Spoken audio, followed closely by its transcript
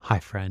Hi,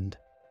 friend.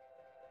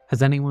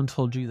 Has anyone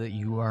told you that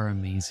you are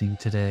amazing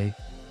today?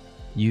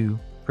 You,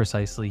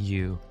 precisely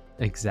you,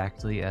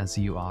 exactly as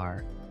you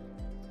are.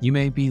 You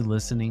may be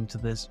listening to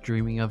this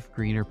dreaming of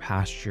greener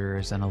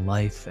pastures and a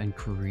life and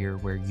career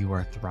where you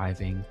are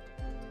thriving.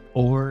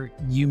 Or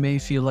you may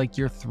feel like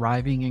you're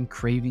thriving and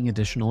craving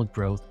additional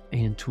growth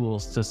and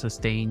tools to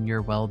sustain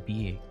your well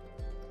being.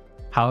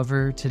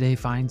 However, today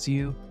finds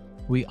you,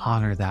 we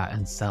honor that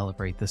and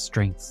celebrate the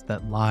strengths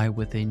that lie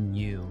within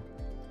you,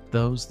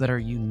 those that are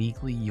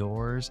uniquely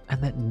yours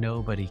and that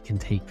nobody can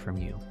take from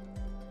you.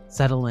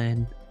 Settle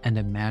in and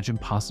imagine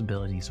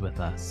possibilities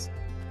with us.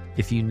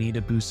 If you need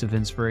a boost of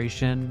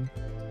inspiration,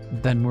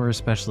 then we're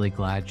especially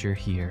glad you're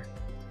here.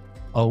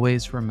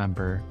 Always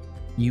remember,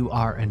 you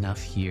are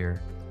enough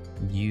here.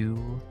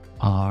 You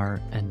are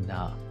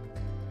enough.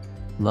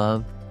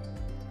 Love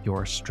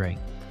your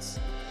strengths.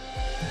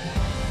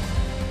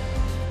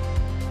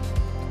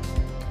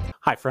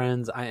 Hi,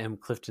 friends. I am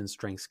Clifton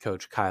Strengths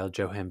Coach Kyle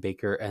Johan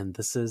Baker, and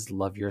this is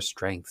Love Your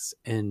Strengths.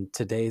 In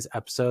today's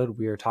episode,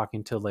 we are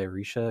talking to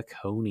Larrisha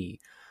Coney.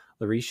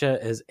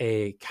 Larrisha is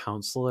a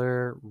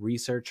counselor,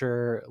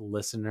 researcher,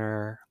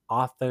 listener,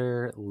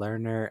 author,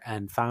 learner,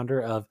 and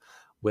founder of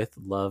With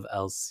Love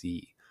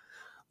LC.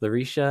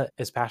 Larrisha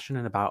is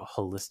passionate about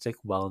holistic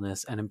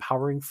wellness and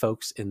empowering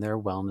folks in their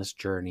wellness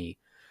journey.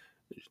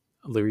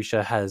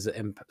 Larrisha has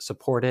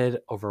supported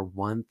over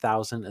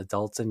 1,000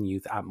 adults and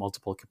youth at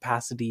multiple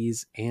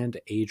capacities and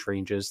age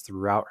ranges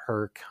throughout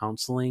her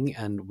counseling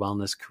and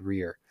wellness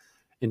career.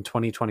 In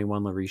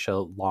 2021,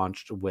 Larrisha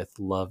launched With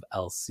Love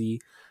LC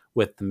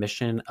with the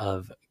mission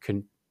of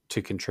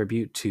to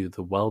contribute to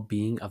the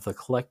well-being of the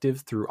collective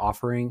through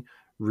offering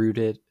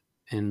rooted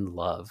in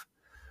love.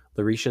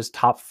 Larrisha's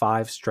top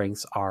 5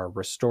 strengths are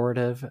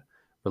restorative,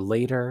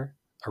 relator,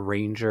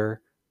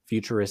 arranger,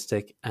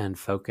 futuristic, and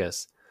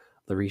focus.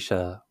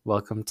 Larrisha,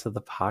 welcome to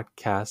the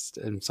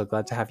podcast. I'm so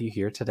glad to have you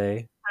here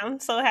today. I'm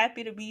so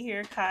happy to be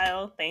here,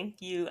 Kyle.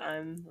 Thank you.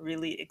 I'm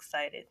really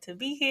excited to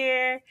be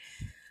here.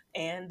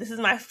 And this is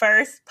my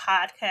first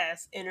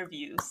podcast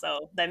interview,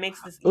 so that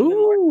makes this even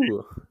more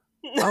Ooh. fun.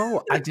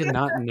 Oh, I did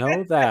not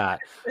know that.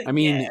 I Yeah.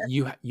 mean,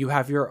 you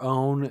have your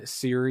own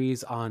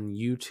series on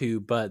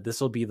YouTube, but this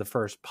will be the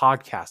first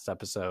podcast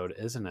episode,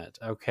 isn't it?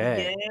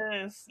 Okay.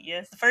 Yes.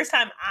 Yes. The first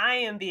time I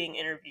am being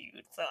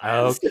interviewed. So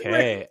I'm super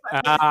Okay.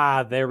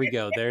 excited. There we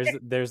go.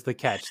 There's the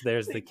catch.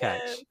 There's the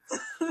catch.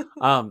 Yes.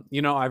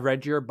 I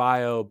read your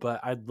bio, but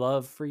I'd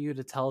love for you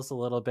to tell us a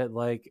little bit,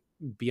 like,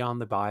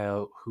 beyond the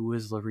bio, who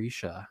is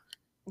Larrisha?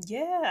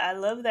 Yeah, I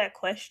love that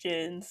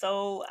question.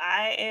 So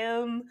I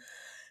am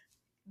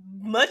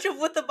much of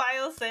what the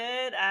bio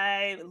said.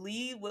 I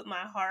lead with my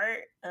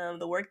heart.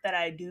 The work that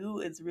I do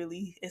is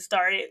really, it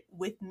started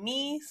with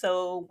me.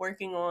 So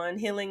working on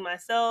healing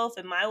myself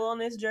and my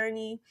wellness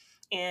journey,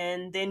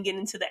 and then get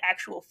into the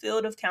actual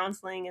field of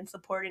counseling and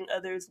supporting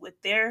others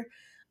with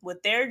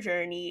their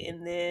journey.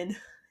 And then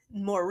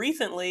more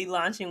recently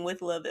launching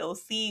With Love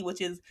LC,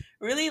 which is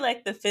really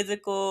like the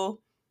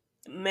physical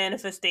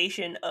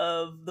manifestation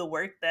of the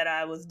work that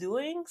I was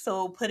doing.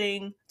 So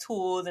putting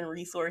tools and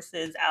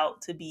resources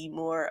out to be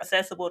more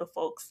accessible to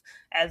folks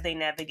as they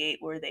navigate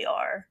where they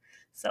are.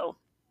 So,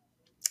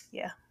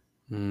 yeah.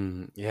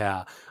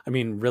 Yeah. I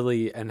mean,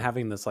 really, and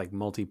having this like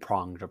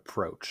multi-pronged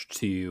approach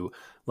to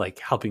like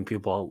helping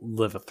people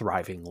live a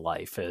thriving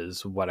life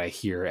is what I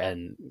hear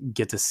and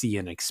get to see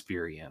and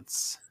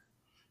experience.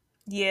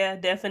 Yeah,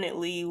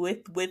 definitely.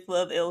 With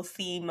Love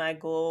LC, my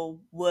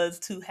goal was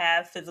to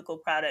have physical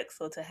products,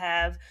 so to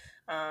have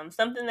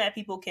something that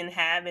people can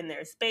have in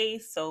their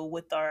space. So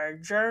with our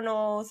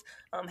journals,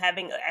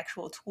 having an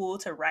actual tool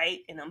to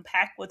write and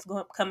unpack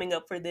coming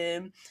up for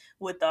them.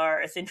 With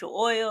our essential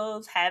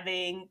oils,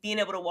 having being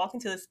able to walk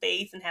into a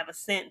space and have a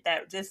scent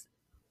that just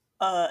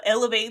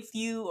elevates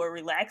you or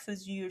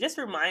relaxes you, or just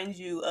reminds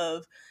you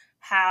of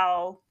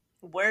how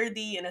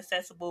worthy and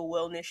accessible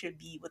wellness should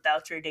be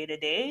without your day to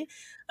day.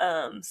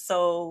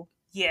 So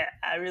yeah,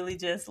 I really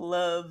just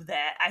love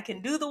that I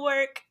can do the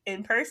work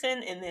in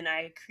person and then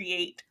I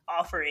create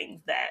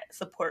offerings that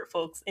support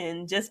folks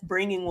in just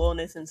bringing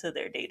wellness into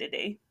their day to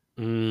day.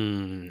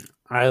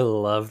 I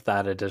love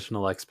that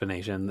additional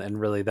explanation and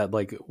really that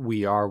like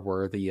we are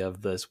worthy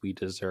of this, we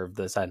deserve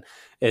this, and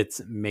it's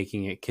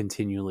making it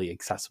continually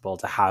accessible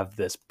to have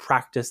this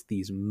practice,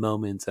 these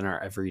moments in our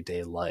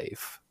everyday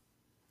life.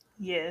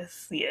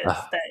 Yes, yes,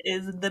 Ah, that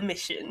is the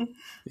mission.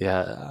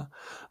 yeah.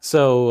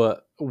 So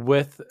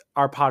with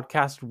our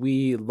podcast,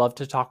 we love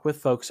to talk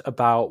with folks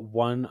about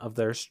one of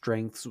their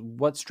strengths.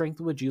 What strength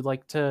would you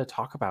like to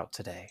talk about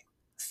today?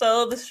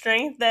 So the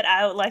strength that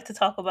I would like to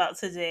talk about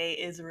today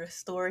is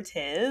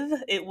restorative.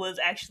 It was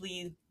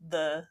actually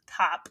the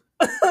top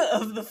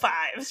of the 5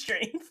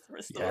 strengths,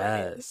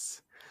 restorative.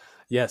 Yes.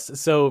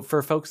 Yes. So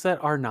for folks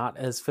that are not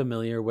as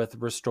familiar with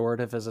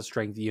restorative as a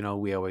strength,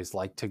 we always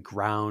like to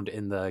ground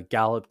in the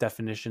Gallup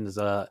definition as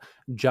a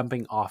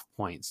jumping off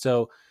point.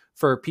 So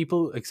for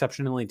people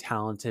exceptionally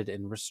talented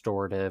in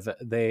restorative,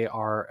 they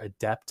are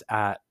adept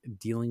at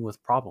dealing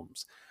with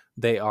problems.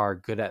 They are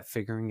good at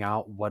figuring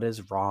out what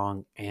is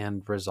wrong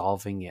and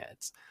resolving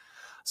it.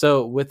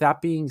 So, with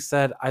that being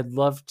said, I'd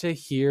love to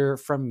hear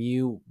from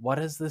you. What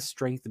does this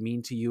strength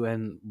mean to you,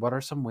 and what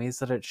are some ways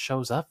that it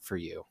shows up for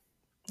you?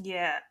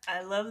 Yeah,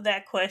 I love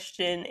that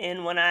question.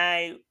 And when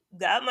I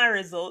got my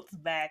results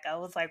back, I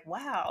was like,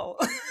 wow,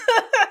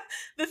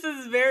 this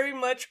is very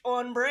much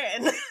on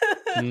brand.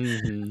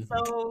 Hmm.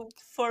 So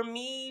for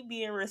me,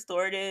 being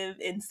restorative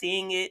and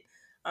seeing it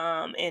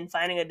and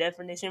finding a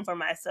definition for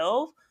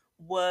myself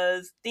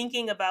was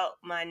thinking about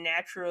my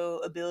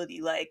natural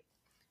ability, like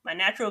my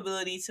natural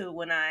ability to,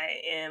 when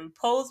I am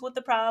posed with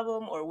a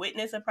problem or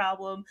witness a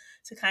problem,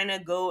 to kind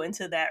of go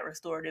into that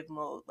restorative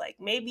mode. Like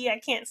maybe I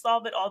can't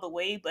solve it all the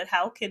way, but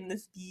how can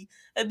this be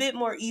a bit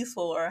more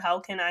easeful, or how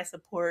can I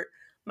support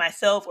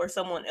myself or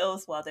someone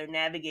else while they're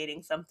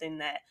navigating something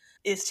that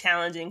is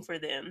challenging for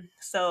them?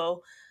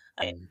 So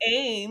I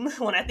aim,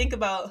 when I think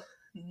about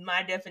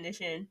my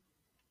definition,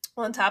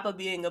 on top of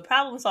being a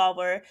problem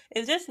solver,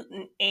 is just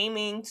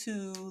aiming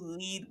to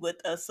lead with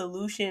a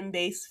solution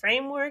based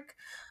framework.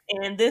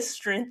 And this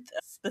strength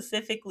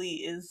specifically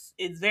is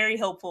very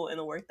helpful in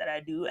the work that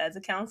I do as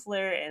a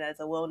counselor and as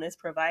a wellness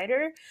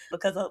provider,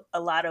 because a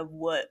lot of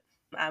what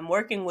I'm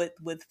working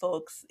with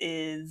folks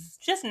is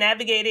just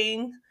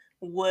navigating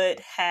what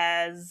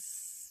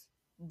has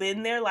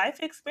been their life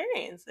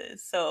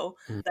experiences. So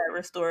that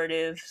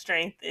restorative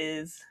strength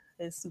is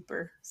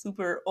super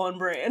super on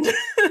brand.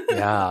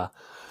 Yeah.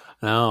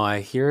 No, I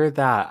hear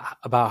that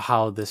about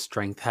how this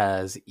strength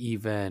has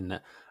even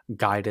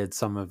guided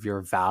some of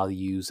your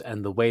values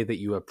and the way that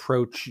you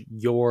approach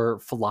your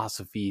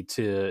philosophy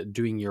to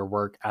doing your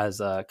work as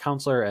a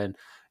counselor, and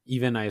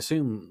even, I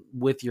assume,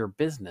 with your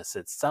business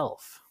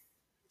itself.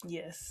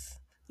 Yes.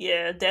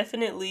 Yeah,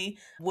 definitely.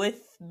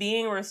 With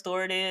being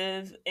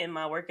restorative in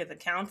my work as a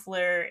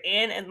counselor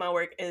and in my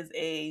work as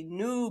a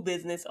new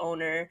business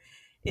owner,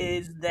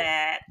 is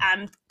that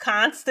I'm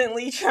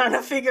constantly trying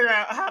to figure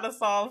out how to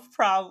solve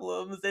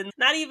problems. And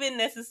not even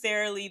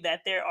necessarily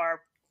that there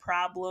are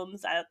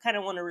problems. I kind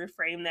of want to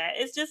reframe that.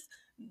 It's just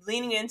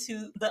leaning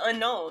into the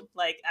unknown.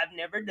 Like, I've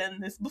never done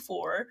this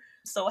before.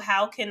 So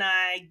how can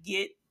I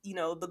get,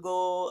 the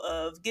goal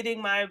of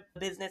getting my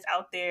business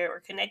out there, or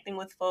connecting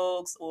with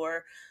folks,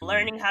 or Mm.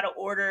 learning how to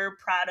order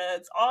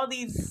products, all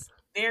these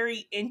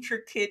very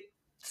intricate,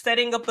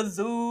 setting up a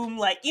Zoom,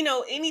 like,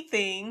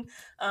 anything,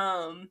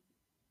 um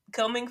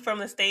coming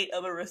from a state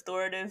of a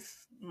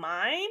restorative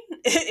mind,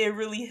 it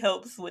really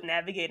helps with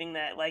navigating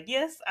that. Like,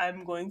 yes,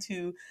 I'm going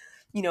to,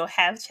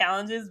 have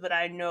challenges, but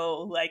I know,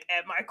 like,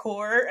 at my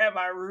core, at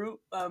my root,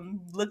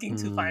 I'm looking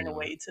to find a Mm.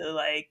 way to,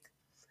 like,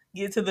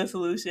 get to the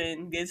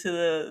solution, get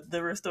to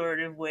the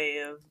restorative way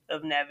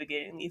of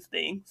navigating these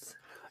things.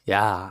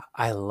 Yeah,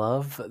 I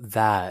love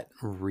that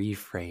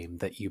reframe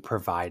that you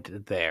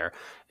provided there.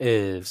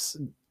 Is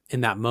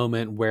in that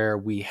moment where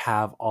we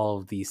have all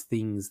of these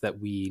things that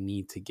we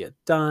need to get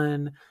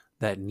done,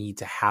 that need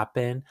to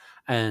happen,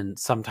 and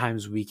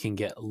sometimes we can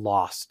get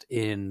lost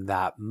in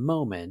that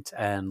moment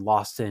and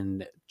lost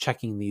in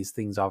checking these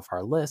things off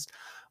our list.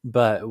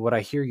 But what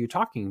I hear you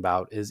talking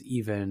about is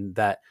even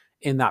that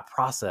in that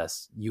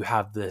process, you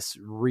have this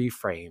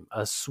reframe,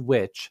 a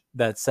switch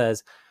that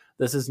says,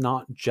 this is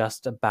not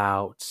just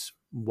about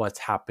what's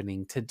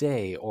happening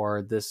today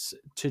or this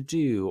to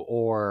do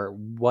or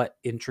what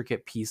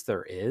intricate piece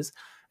there is.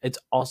 It's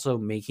also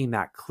making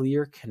that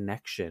clear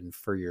connection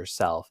for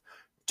yourself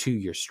to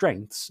your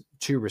strengths,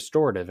 to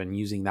restorative, and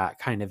using that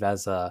kind of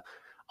as a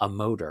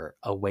motor,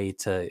 a way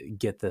to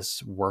get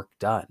this work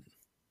done.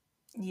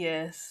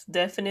 Yes,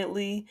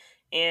 definitely.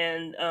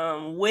 And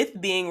with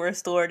being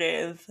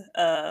restorative,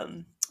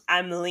 I'm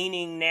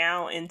leaning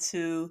now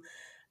into,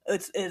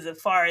 it's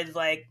as far as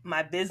like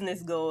my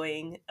business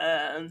going,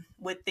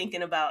 with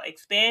thinking about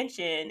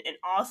expansion and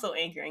also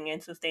anchoring in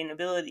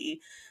sustainability.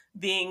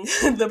 Being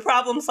the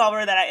problem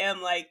solver that I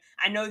am, like,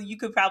 I know you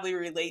could probably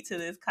relate to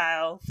this,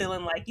 Kyle,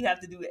 feeling like you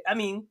have to do it. I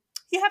mean,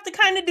 you have to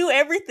kind of do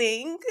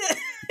everything,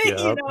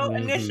 Yep. Hmm.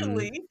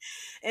 initially.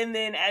 And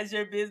then as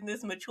your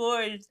business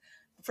matures,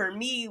 for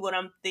me, what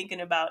I'm thinking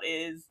about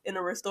is, in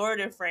a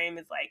restorative frame,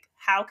 is like,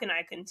 how can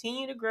I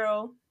continue to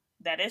grow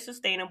that is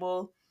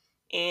sustainable,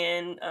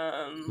 and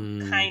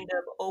kind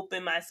of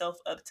open myself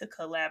up to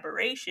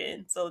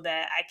collaboration, so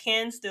that I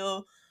can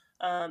still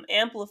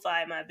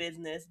amplify my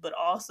business, but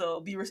also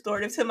be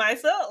restorative to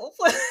myself.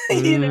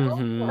 you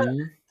know,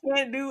 Hmm.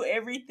 can't do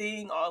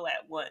everything all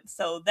at once.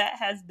 So that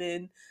has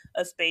been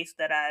a space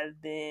that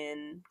I've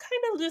been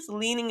kind of just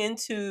leaning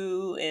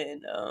into,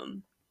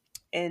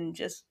 and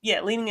just,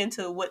 yeah, leaning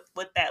into what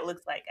that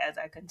looks like as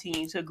I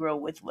continue to grow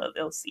with Love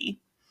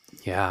LC.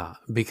 Yeah,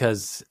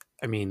 because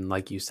I mean,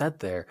 like you said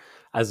there,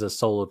 as a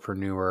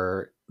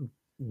solopreneur,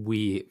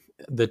 we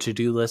the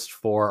to-do list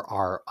for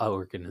our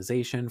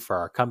organization, for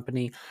our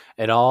company,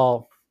 it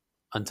all,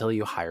 until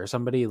you hire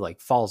somebody, like,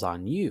 falls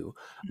on you.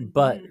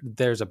 But Mhm.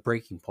 there's a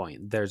breaking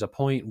point. There's a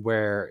point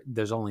where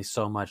there's only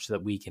so much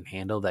that we can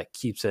handle that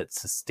keeps it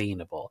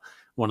sustainable.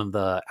 One of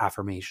the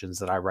affirmations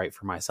that I write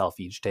for myself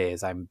each day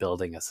is I'm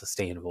building a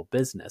sustainable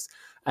business.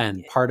 And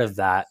Yeah. part of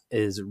that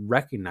is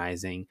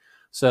recognizing,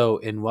 so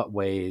in what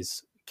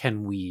ways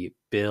can we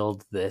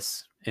build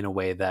this in a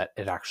way that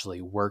it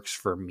actually works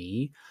for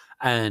me?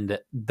 And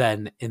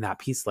then in that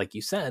piece, like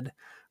you said,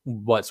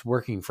 what's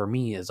working for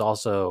me is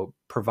also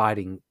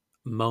providing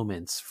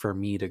moments for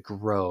me to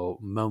grow,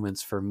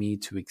 moments for me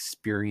to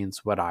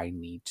experience what I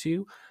need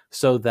to,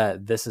 so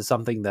that this is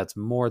something that's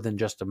more than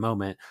just a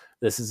moment.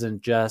 This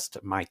isn't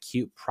just my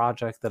cute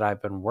project that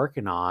I've been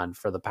working on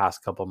for the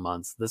past couple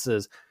months. This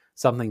is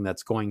something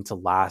that's going to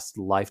last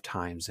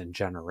lifetimes and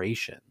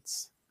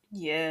generations.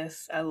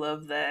 Yes, I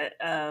love that.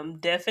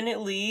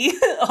 Definitely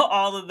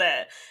all of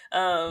that.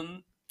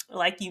 Um,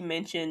 like you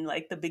mentioned,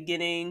 like the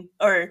beginning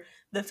or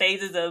the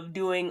phases of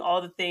doing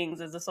all the things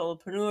as a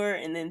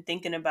solopreneur and then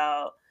thinking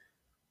about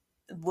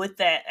with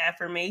that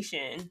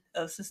affirmation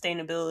of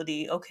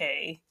sustainability,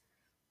 okay,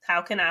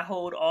 how can I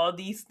hold all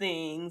these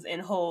things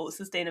and hold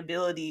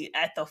sustainability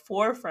at the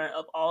forefront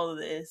of all of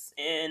this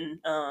and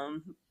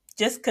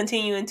just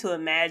continuing to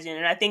imagine.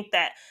 And I think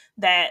that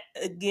that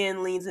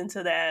again leans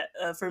into that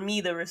for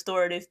me the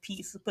restorative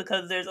piece,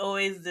 because there's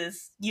always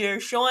this, you're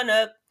showing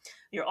up,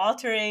 you're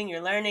altering,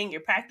 you're learning,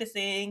 you're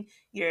practicing,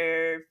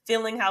 you're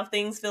feeling how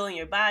things feel in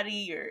your body,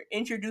 you're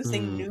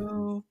introducing Mm,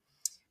 new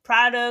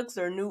products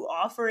or new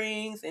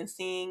offerings and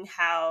seeing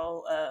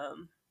how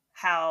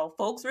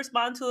folks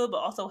respond to it, but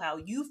also how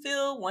you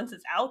feel once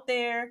it's out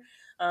there.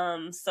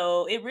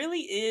 So it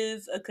really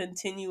is a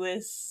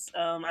continuous.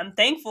 I'm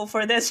thankful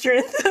for that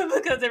strength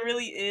because it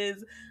really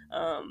is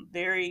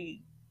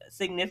very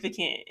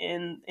significant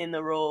in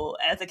the role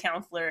as a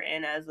counselor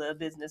and as a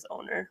business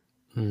owner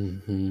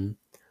mhm.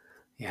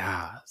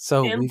 Yeah.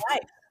 So in we've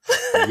life.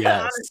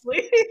 yes.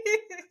 Honestly.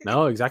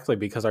 No, exactly,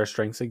 because our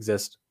strengths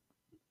exist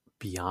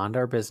beyond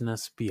our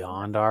business,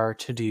 beyond our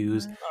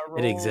to-dos. Our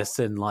It role. exists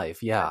in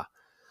life. Yeah.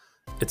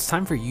 It's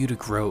time for you to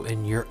grow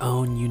in your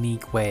own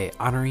unique way,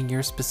 honoring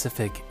your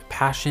specific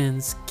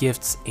passions,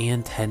 gifts,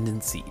 and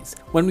tendencies.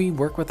 When we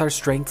work with our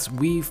strengths,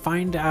 we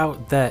find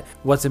out that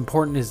what's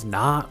important is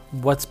not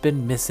what's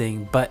been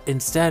missing, but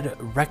instead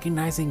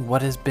recognizing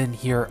what has been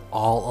here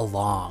all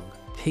along.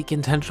 Take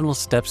intentional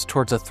steps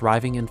towards a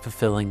thriving and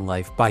fulfilling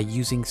life by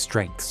using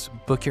strengths.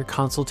 Book your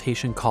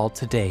consultation call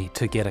today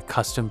to get a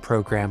custom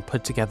program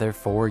put together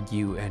for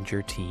you and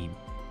your team.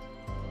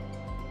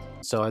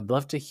 So I'd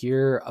love to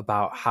hear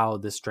about how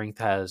this strength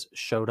has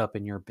showed up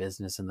in your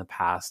business in the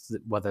past,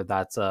 whether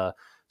that's a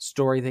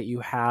story that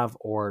you have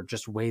or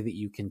just way that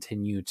you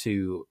continue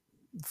to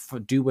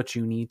do what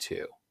you need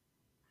to.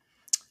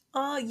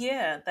 Oh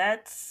yeah,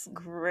 that's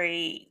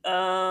great.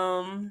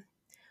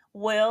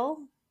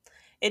 Well,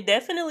 it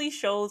definitely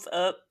shows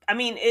up. I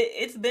mean,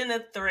 it's been a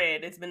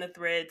thread. It's been a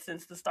thread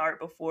since the start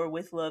before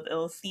with Love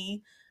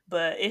LC,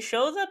 but it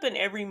shows up in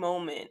every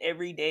moment,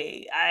 every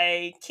day.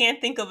 I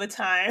can't think of a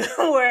time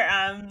where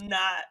I'm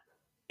not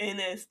in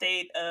a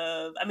state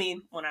of, I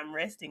mean, when I'm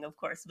resting, of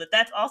course, but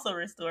that's also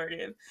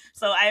restorative.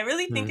 So I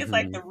really think it's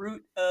like Hmm. the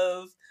root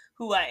of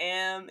who I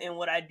am and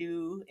what I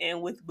do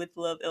and with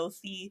Love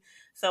LC.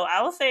 So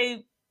I will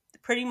say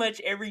pretty much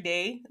every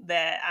day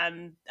that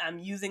I'm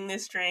using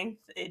this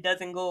strength. It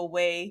doesn't go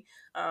away.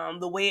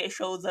 The way it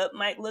shows up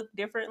might look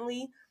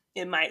differently.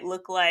 It might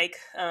look like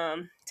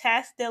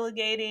task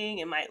delegating.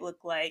 It might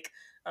look like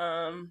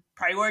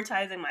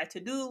prioritizing my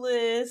to-do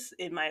list.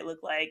 It might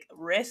look like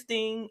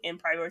resting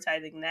and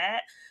prioritizing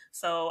that.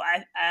 So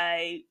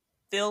I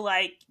feel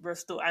like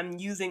I'm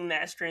using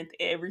that strength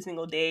every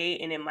single day,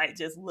 and it might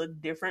just look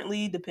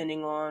differently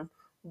depending on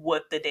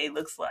what the day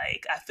looks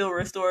like. I feel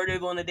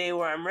restorative on the day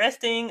where I'm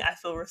resting. I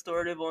feel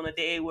restorative on a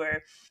day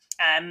where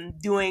I'm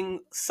doing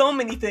so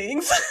many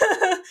things.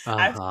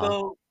 I Uh-huh.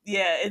 feel,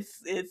 yeah,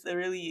 it's a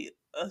really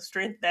a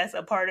strength that's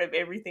a part of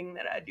everything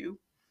that I do.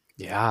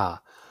 Yeah.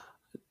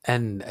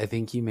 And I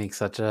think you make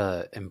such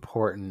a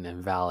important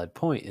and valid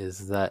point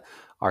is that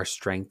our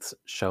strengths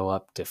show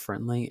up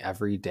differently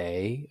every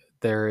day.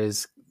 There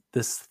is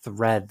this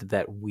thread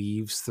that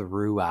weaves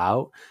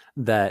throughout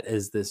that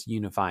is this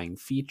unifying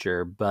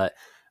feature, but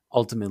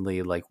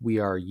ultimately like we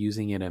are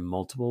using it in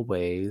multiple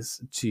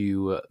ways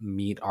to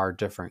meet our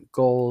different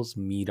goals,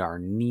 meet our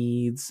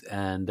needs,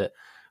 and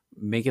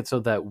make it so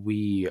that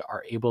we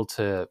are able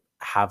to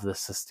have the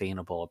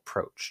sustainable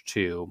approach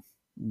to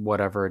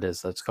whatever it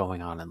is that's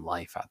going on in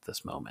life at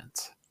this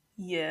moment.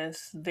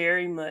 Yes,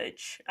 very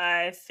much.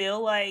 I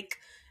feel like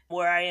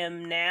where I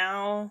am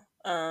now,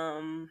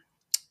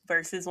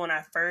 versus when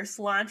I first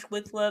launched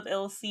with Love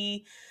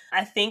LC,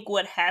 I think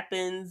what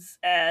happens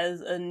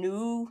as a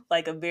new,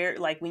 like a very,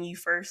 like when you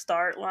first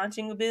start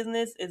launching a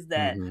business is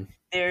that Mhm.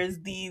 there's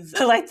these,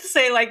 I like to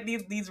say like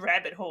these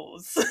rabbit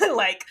holes,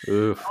 like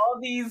Oof. all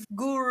these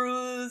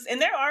gurus,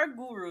 and there are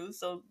gurus,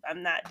 so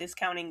I'm not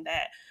discounting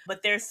that,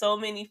 but there's so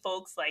many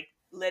folks like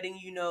letting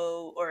you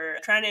know or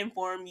trying to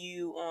inform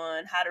you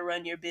on how to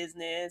run your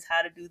business,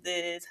 how to do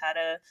this, how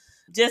to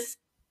just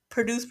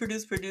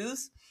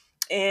produce.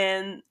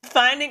 And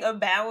finding a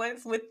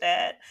balance with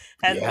that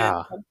has been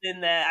Yeah.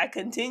 something that I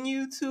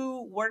continue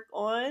to work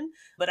on.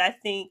 But I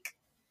think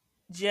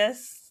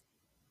just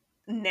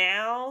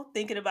now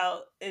thinking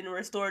about in a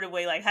restorative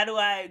way, like how do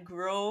I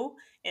grow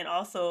and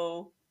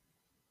also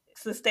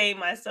sustain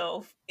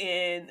myself.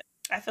 And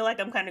I feel like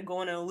I'm kind of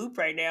going in a loop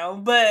right now.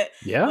 But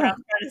what I'm Yeah.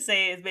 trying to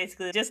say is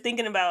basically just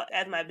thinking about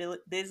as my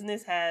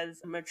business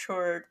has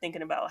matured,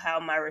 thinking about how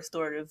my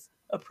restorative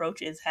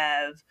approaches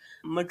have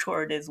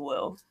matured as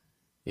well.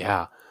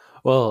 Yeah.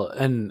 Well,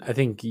 and I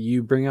think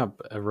you bring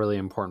up a really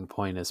important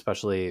point,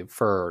 especially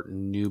for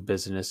new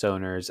business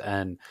owners.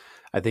 And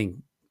I think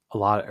a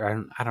lot,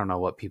 I don't know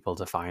what people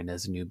define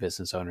as new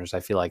business owners. I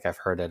feel like I've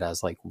heard it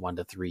as like 1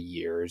 to 3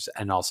 years,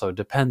 and also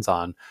depends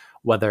on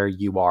whether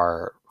you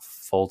are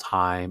full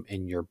time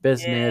in your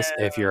business, Yeah.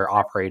 if you're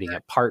operating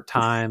at part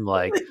time,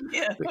 like,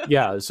 Yeah.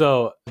 yeah.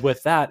 So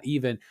with that,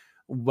 even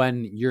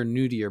when you're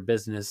new to your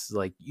business,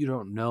 like you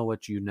don't know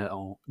what you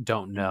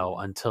don't know Mhm.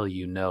 until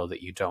you know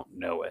that you don't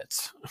know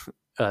it.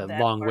 A That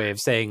long part. way of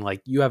saying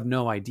like you have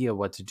no idea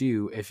what to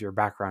do if your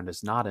background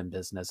is not in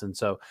business. And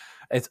so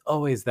it's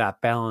always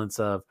that balance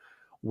of,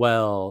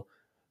 well,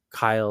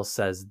 Kyle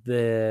says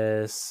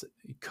this,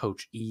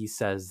 Coach E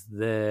says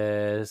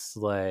this,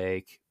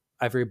 like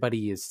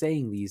everybody is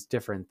saying these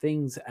different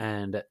things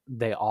and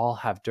they all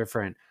have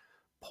different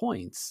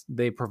points.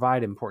 They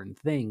provide important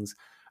things.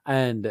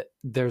 And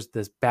there's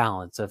this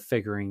balance of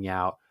figuring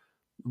out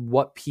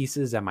what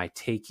pieces am I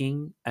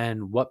taking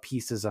and what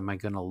pieces am I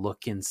going to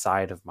look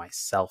inside of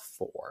myself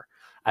for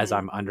as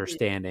I'm Mhm.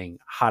 understanding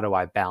how do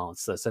I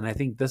balance this. And I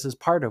think this is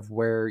part of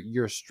where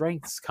your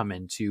strengths come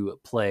into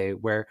play,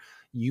 where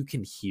you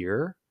can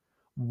hear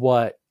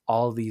what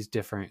all these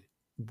different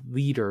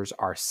leaders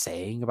are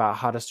saying about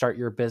how to start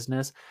your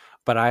business.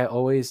 But I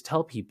always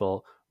tell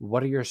people,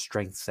 what do your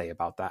strengths say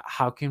about that?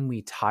 How can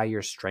we tie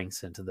your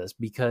strengths into this?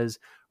 Because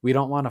we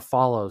don't want to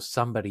follow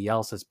somebody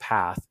else's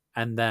path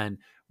and then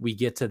we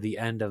get to the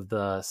end of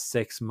the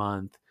 6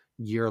 month,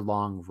 year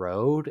long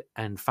road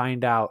and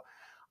find out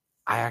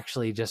I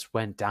actually just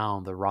went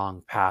down the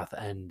wrong path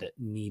and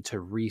need to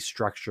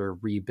restructure,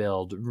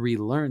 rebuild,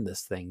 relearn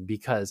this thing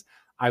because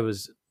I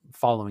was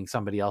following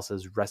somebody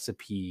else's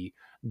recipe,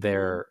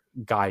 Mhm. their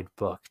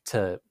guidebook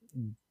to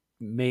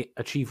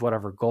achieve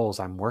whatever goals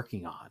I'm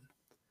working on.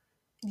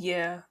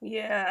 Yeah,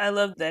 yeah, I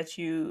love that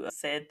you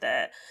said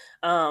that.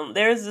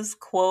 There's this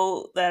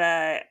quote that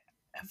I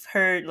have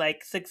heard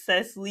like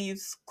success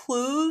leaves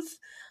clues.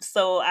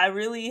 So I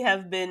really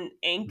have been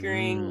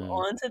anchoring Mm,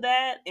 onto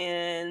that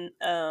and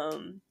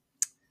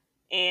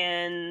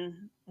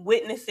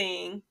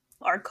witnessing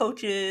our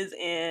coaches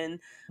and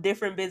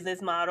different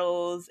business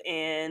models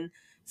and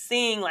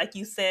seeing, like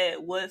you said,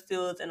 what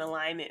feels in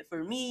alignment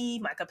for me,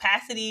 my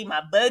capacity,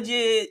 my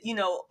budget,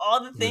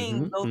 all the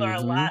things. mhm, Those are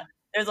a mhm, lot.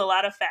 There's a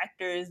lot of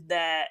factors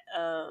that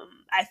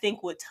I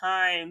think with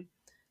time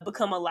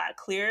become a lot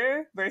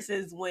clearer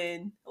versus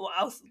when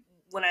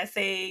I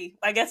say,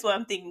 I guess what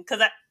I'm thinking,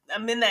 because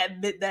I'm in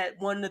that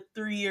 1 to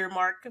 3 year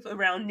mark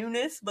around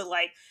newness, but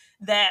like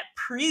that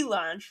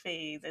pre-launch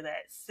phase or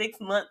that 6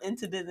 month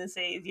into business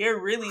phase,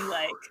 you're really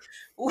like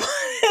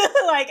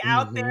like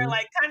out there, mhm,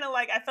 like kind of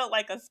like I felt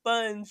like a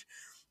sponge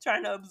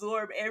trying to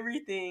absorb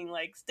everything,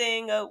 like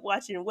staying up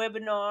watching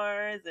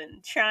webinars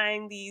and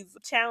trying these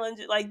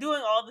challenges, like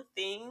doing all the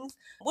things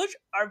which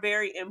are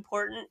very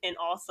important. And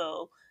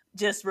also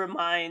just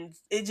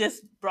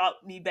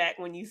brought me back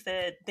when you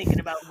said thinking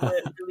about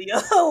what really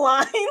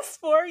aligns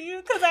for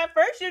you, because at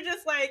first you're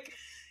just like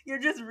you're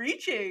just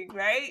reaching,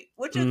 right?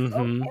 Which is mhm,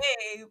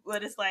 okay,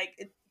 but it's like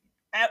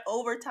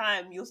over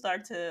time you'll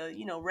start to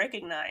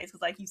recognize,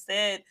 because like you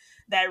said,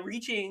 that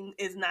reaching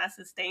is not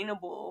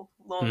sustainable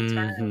long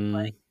term.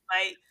 Like mhm. you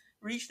might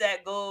reach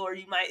that goal or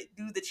you might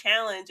do the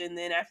challenge, and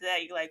then after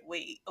that you're like,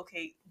 wait,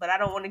 okay, but I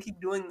don't want to keep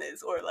doing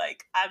this, or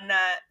like I'm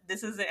not,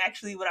 this isn't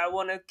actually what I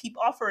want to keep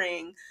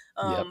offering.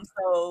 Yep.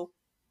 So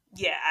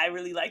yeah, I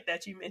really like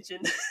that you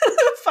mentioned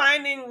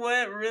finding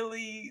what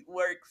really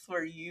works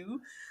for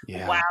you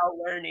Yeah.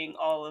 while learning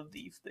all of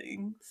these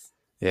things.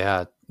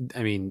 Yeah,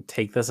 I mean,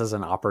 take this as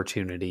an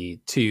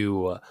opportunity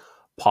to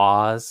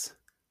pause,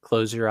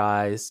 close your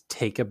eyes,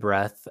 take a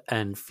breath,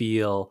 and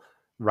feel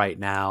right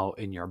now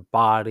in your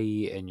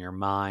body, in your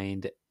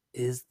mind,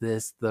 is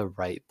this the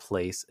right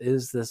place?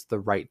 Is this the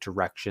right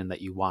direction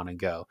that you want to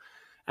go?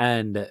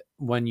 And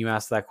when you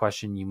ask that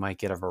question, you might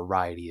get a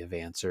variety of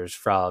answers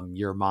from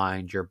your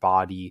mind, your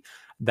body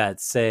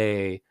that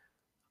say,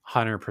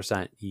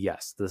 100%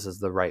 yes, this is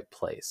the right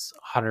place.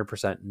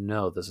 100%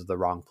 no, this is the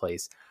wrong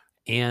place.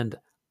 And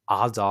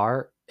odds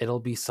are it'll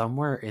be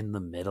somewhere in the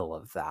middle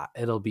of that.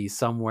 It'll be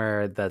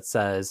somewhere that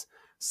says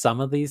some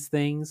of these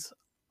things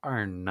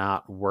are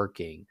not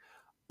working,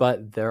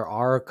 but there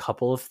are a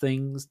couple of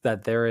things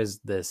that there is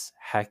this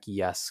heck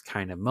yes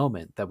kind of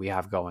moment that we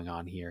have going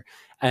on here.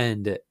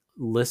 And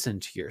listen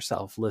to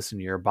yourself, listen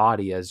to your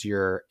body as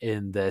you're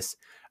in this.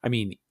 I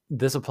mean,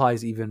 this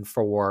applies even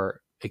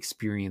for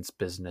experienced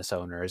business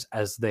owners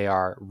as they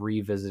are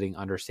revisiting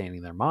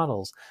understanding their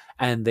models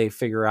and they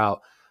figure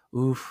out,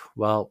 oof,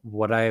 well,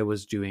 what I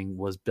was doing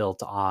was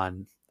built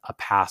on a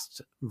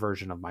past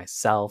version of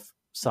myself,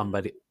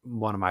 somebody,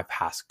 one of my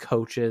past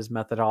coaches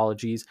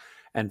methodologies,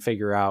 and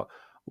figure out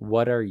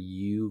what are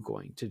you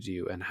going to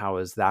do and how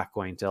is that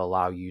going to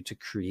allow you to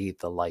create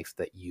the life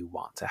that you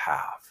want to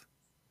have.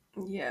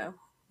 Yeah,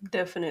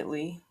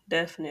 definitely,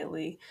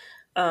 definitely.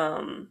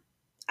 Um,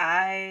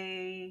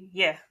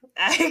 yeah,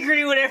 I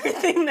agree with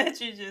everything that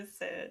you just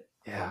said.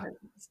 Yeah.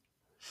 100%.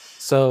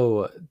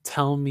 So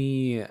tell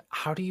me,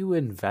 how do you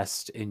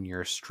invest in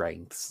your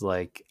strengths?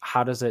 Like,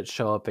 how does it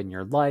show up in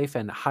your life?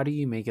 And how do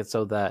you make it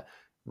so that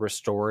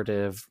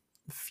restorative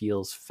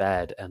feels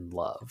fed and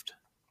loved?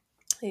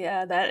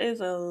 Yeah, that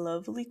is a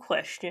lovely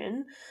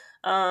question.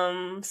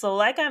 So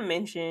like I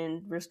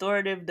mentioned,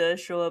 restorative does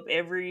show up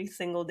every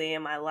single day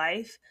in my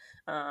life,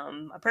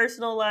 my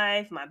personal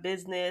life, my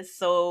business.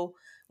 So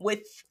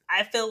with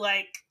I feel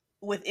like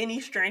with any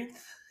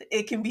strength,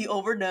 it can be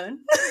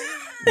overdone.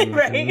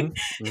 Right?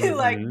 Mm-hmm.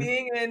 Like Mm-hmm.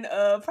 being in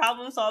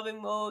problem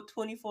solving mode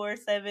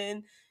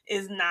 24/7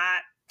 is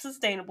not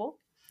sustainable.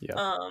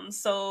 Yep.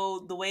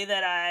 So the way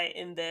that I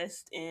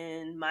invest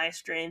in my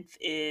strength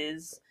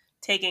is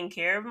taking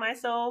care of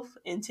myself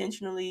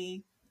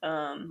intentionally,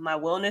 my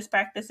wellness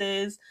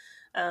practices.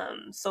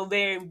 So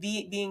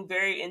being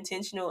very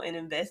intentional and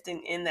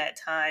investing in that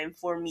time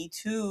for me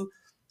to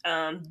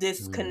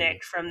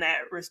Mm. disconnect from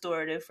that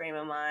restorative frame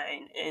of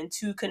mind and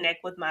to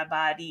connect with my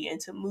body and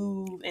to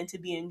move and to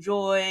be in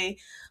joy,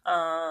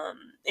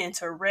 and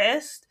to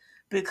rest,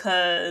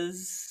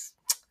 because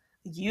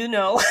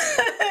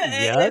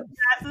Yep. it's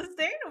not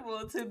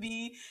sustainable to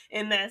be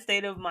in that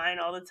state of mind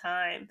all the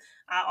time.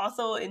 I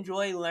also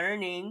enjoy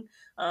learning.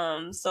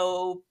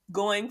 So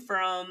going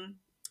from,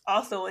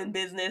 also in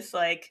business,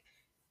 like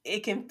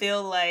it can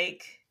feel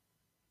like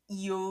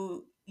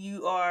you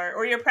are,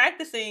 or you're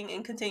practicing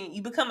and continue,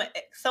 you become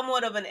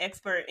somewhat of an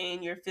expert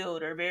in your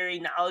field or very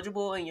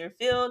knowledgeable in your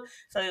field.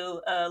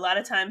 So a lot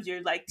of times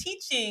you're like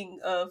teaching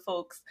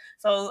folks.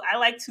 So I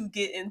like to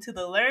get into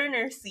the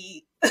learner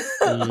seat a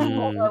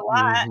Mm,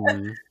 lot.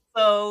 mm-hmm.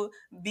 So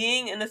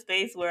being in a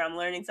space where I'm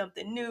learning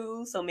something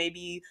new, so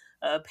maybe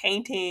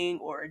painting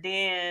or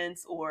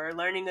dance or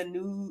learning a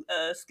new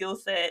skill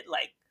set,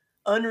 like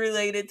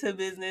unrelated to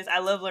business. I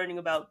love learning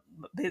about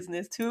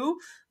business too,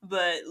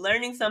 but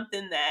learning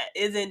something that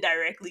isn't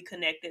directly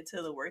connected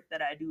to the work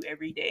that I do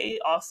every day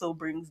also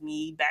brings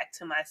me back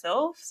to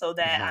myself, so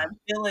that Yeah. I'm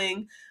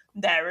feeling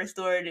that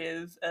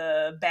restorative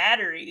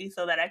battery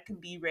so that I can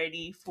be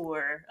ready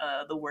for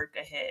the work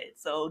ahead.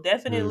 So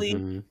definitely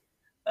Mm-hmm.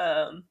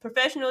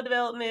 professional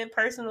development,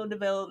 personal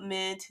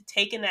development,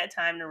 taking that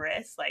time to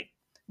rest, like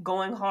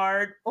going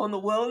hard on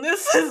the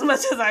wellness as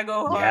much as I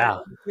go hard Yeah.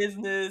 on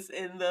business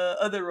and the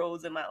other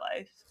roles in my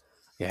life.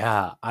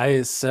 Yeah,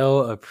 I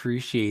so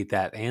appreciate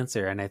that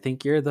answer. And I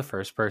think you're the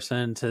first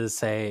person to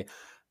say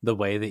the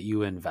way that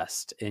you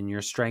invest in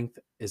your strength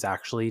is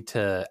actually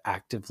to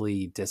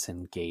actively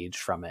disengage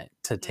from it,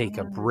 to take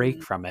a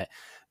break Mm, from it.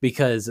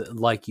 Because,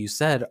 like you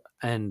said,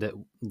 and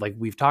like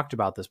we've talked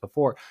about this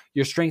before,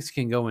 your strengths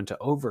can go into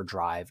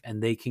overdrive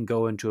and they can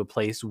go into a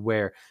place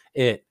where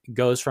it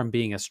goes from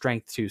being a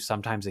strength to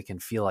sometimes it can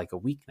feel like a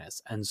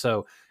weakness. And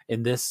so,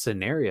 in this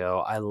scenario,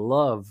 I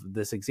love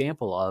this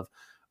example of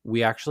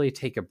we actually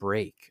take a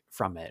break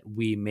from it.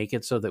 We make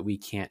it so that we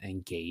can't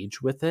engage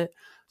with it,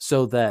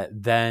 so that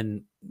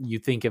then you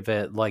think of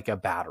it like a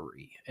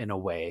battery in a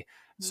way.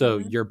 So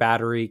mhm. your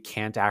battery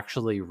can't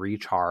actually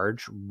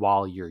recharge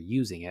while you're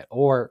using it,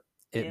 or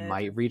it Yeah.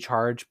 might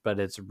recharge, but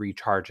it's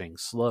recharging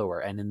slower.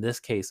 And in this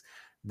case,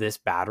 this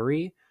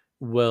battery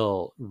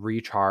will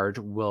recharge,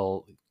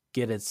 will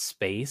get its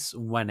space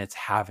when it's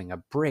having a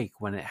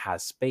break, when it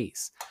has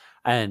space.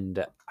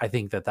 And I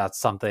think that that's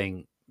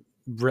something,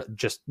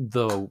 just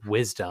the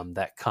wisdom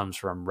that comes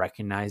from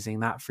recognizing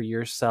that for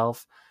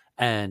yourself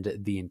and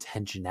the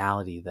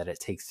intentionality that it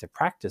takes to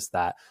practice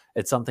that.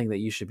 It's something that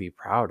you should be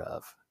proud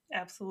of.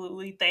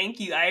 Absolutely.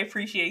 Thank you. I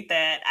appreciate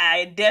that.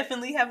 I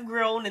definitely have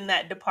grown in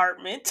that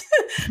department.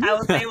 I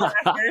would say when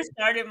I first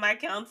started my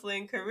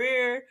counseling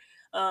career,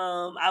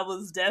 I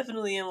was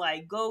definitely in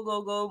like go,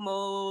 go, go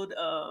mode,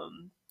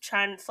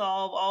 trying to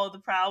solve all the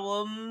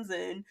problems.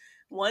 And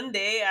one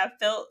day I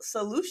felt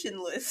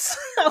solutionless.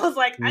 I was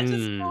like, I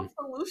just Mm, felt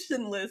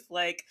solutionless.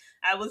 Like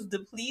I was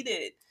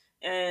depleted.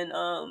 And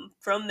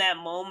from that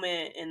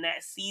moment in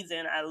that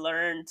season, I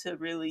learned to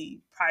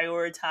really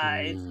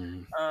prioritize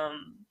mm,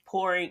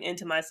 pouring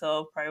into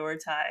myself,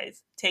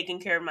 prioritize taking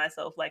care of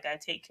myself like I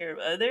take care of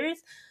others.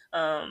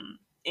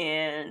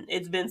 And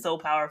it's been so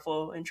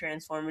powerful and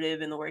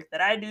transformative in the work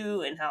that I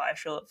do and how I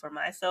show up for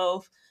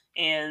myself,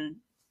 and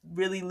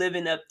really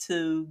living up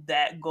to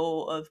that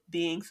goal of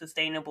being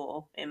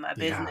sustainable in my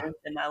yeah. business,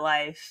 in my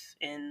life,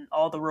 in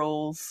all the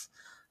roles.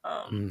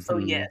 So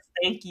yes, Hmm.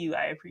 thank you.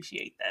 I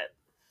appreciate that.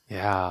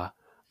 Yeah.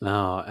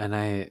 No,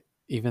 and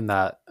even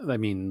that, I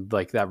mean,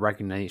 like that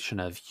recognition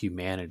of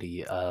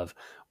humanity, of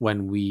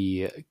when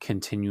we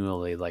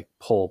continually like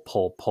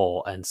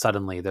pull, and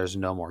suddenly there's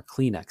no more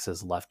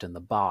Kleenexes left in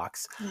the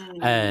box.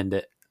 Mm,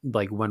 And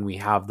like when we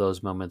have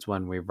those moments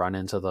when we run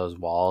into those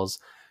walls,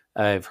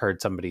 I've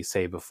heard somebody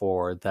say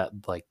before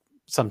that like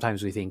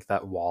sometimes we think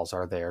that walls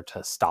are there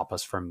to stop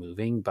us from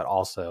moving, but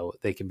also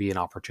they can be an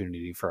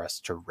opportunity for us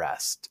to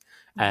rest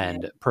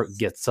and yes.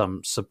 get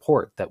some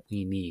support that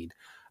we need.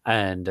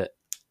 And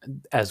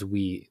as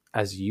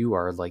you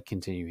are like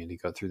continuing to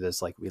go through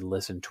this, like we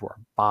listen to our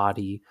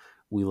body,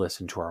 we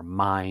listen to our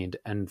mind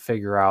and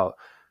figure out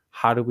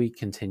how do we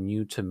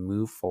continue to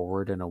move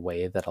forward in a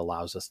way that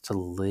allows us to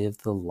live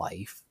the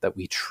life that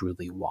we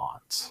truly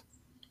want.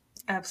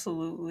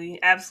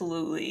 Absolutely,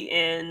 absolutely.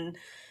 And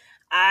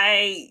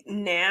I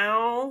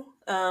now,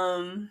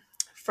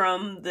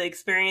 from the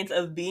experience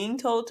of being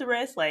told to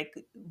rest, like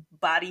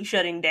body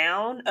shutting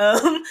down,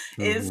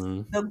 is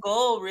Hmm. the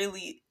goal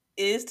really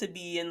is to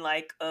be in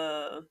like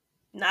a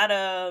not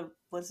a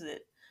what's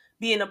it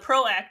be in a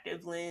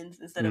proactive lens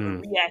instead of a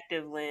Mm,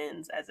 reactive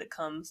lens as it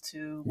comes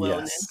to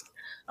wellness,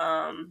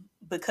 yes.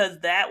 because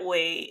that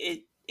way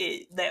it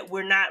that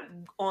we're not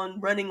on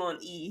running on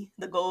E.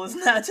 The goal is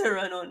not to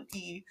run on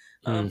E,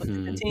 but to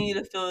Hmm. continue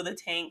to fill the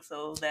tank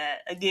so that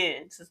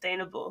again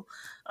sustainable.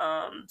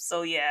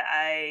 So yeah,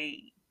 I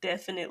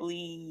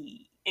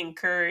definitely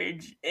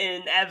encourage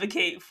and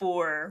advocate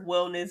for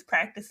wellness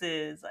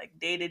practices like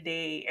day to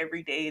day,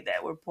 every day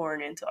that we're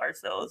pouring into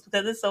ourselves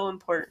because it's so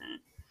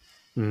important.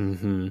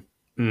 Hmm.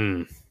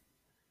 Mm.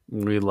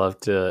 We love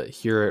to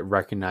hear it,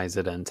 recognize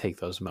it, and take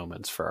those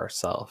moments for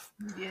ourselves.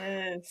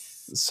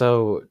 Yes.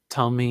 So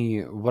tell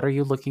me, what are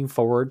you looking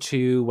forward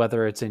to,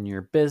 whether it's in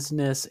your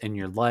business, in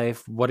your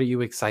life? What are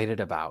you excited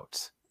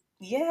about?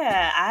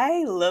 Yeah,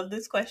 I love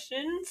this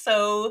question.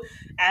 So,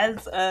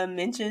 as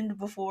mentioned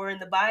before in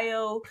the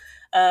bio,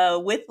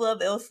 with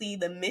Love LC,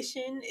 the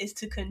mission is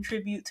to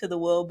contribute to the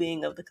well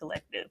being of the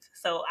collective.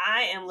 So,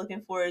 I am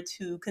looking forward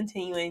to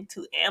continuing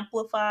to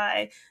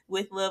amplify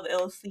with Love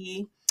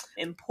LC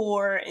and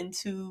pour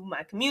into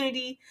my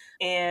community.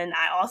 And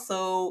I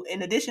also,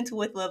 in addition to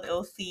with Love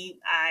LC,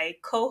 I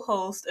co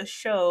host a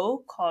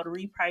show called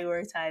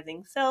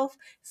Reprioritizing Self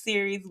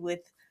series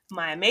with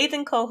my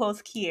amazing co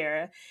host,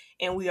 Kiera,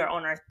 and we are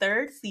on our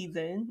third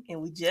season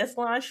and we just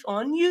launched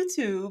on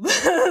YouTube.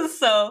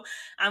 So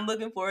I'm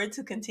looking forward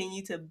to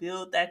continue to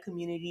build that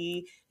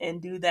community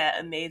and do that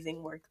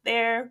amazing work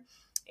there.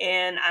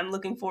 And I'm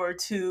looking forward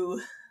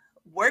to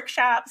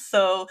workshops.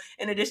 So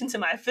in addition to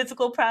my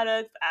physical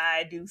products,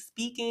 I do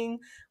speaking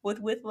with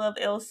Love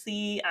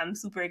LC. I'm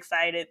super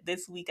excited.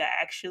 This week I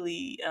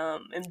actually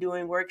am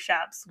doing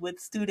workshops with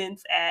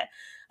students at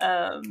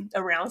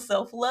around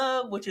self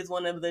love, which is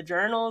one of the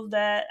journals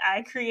that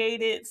I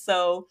created.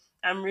 So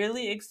I'm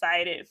really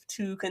excited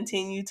to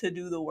continue to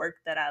do the work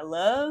that I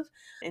love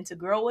and to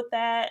grow with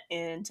that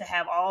and to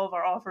have all of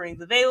our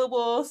offerings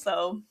available.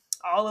 So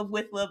all of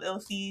With Love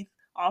LC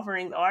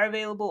offerings are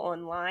available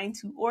online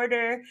to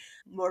order.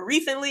 More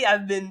recently,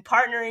 I've been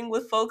partnering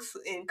with folks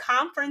in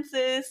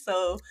conferences,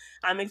 so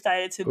I'm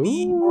excited to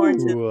be more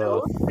into Ooh,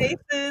 those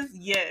spaces.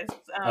 Yes,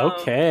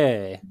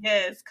 okay.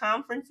 yes,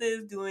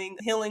 conferences doing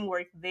healing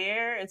work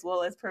there, as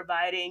well as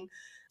providing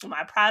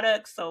my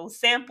products, so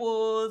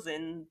samples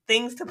and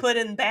things to put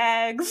in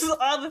bags,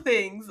 all the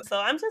things. So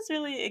I'm just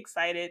really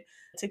excited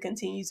to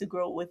continue to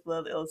grow with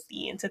Love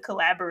LC and to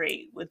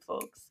collaborate with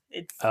folks.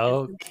 It's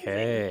amazing.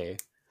 Okay.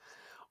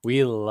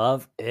 We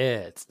love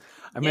it.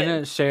 I'm going Yes.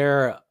 to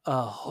share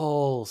a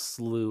whole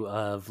slew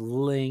of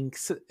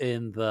links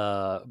in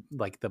the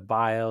like the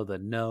bio, the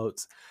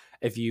notes.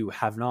 If you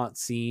have not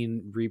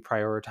seen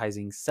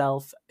Reprioritizing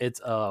Self,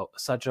 it's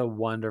such a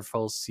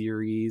wonderful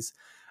series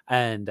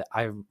and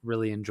I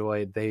really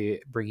enjoyed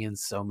they bring in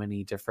so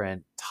many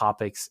different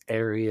topics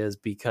areas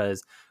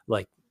because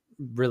like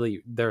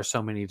really there are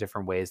so many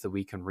different ways that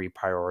we can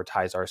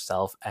reprioritize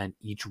ourselves and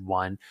each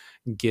one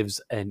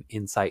gives an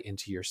insight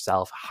into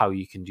yourself how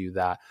you can do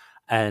that.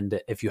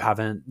 And if you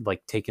haven't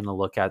like taken a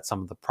look at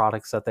some of the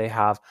products that they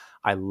have,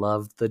 I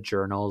love the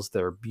journals.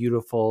 They're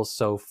beautiful,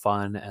 so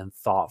fun and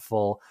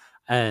thoughtful,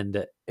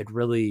 and it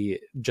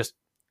really just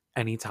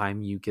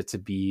anytime you get to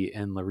be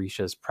in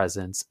Larisha's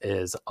presence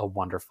is a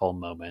wonderful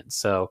moment.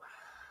 So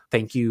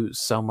thank you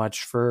so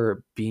much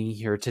for being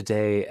here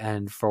today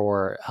and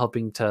for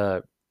helping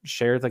to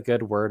share the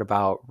good word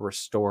about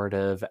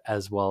restorative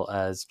as well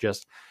as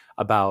just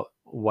about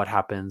what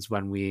happens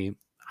when we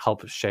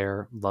help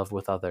share love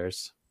with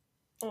others.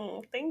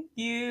 Oh, thank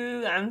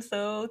you. I'm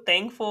so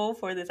thankful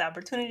for this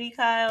opportunity,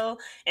 Kyle.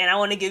 And I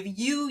want to give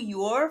you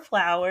your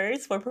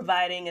flowers for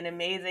providing an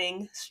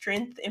amazing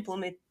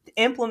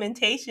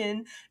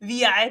implementation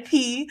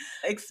VIP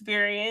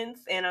experience.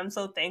 And I'm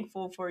so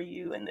thankful for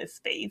you in this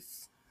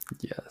space.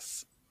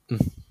 Yes.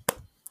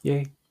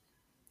 Yay.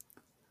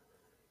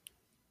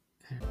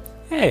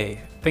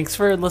 Hey, thanks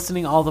for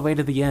listening all the way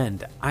to the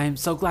end. I'm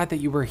so glad that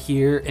you were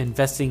here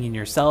investing in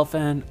yourself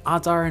and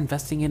odds are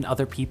investing in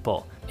other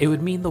people. It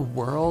would mean the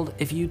world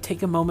if you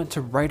take a moment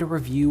to write a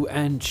review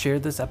and share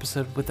this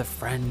episode with a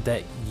friend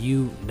that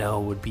you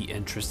know would be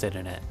interested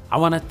in it. I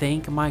want to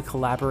thank my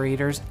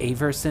collaborators,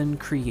 Averson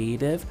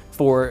Creative,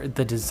 for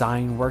the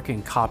design work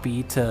and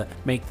copy to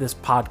make this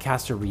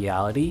podcast a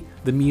reality.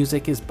 The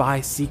music is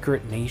by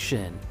Secret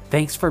Nation.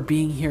 Thanks for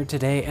being here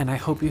today, and I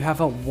hope you have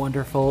a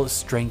wonderful,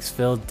 strengths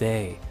filled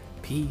day.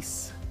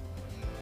 Peace.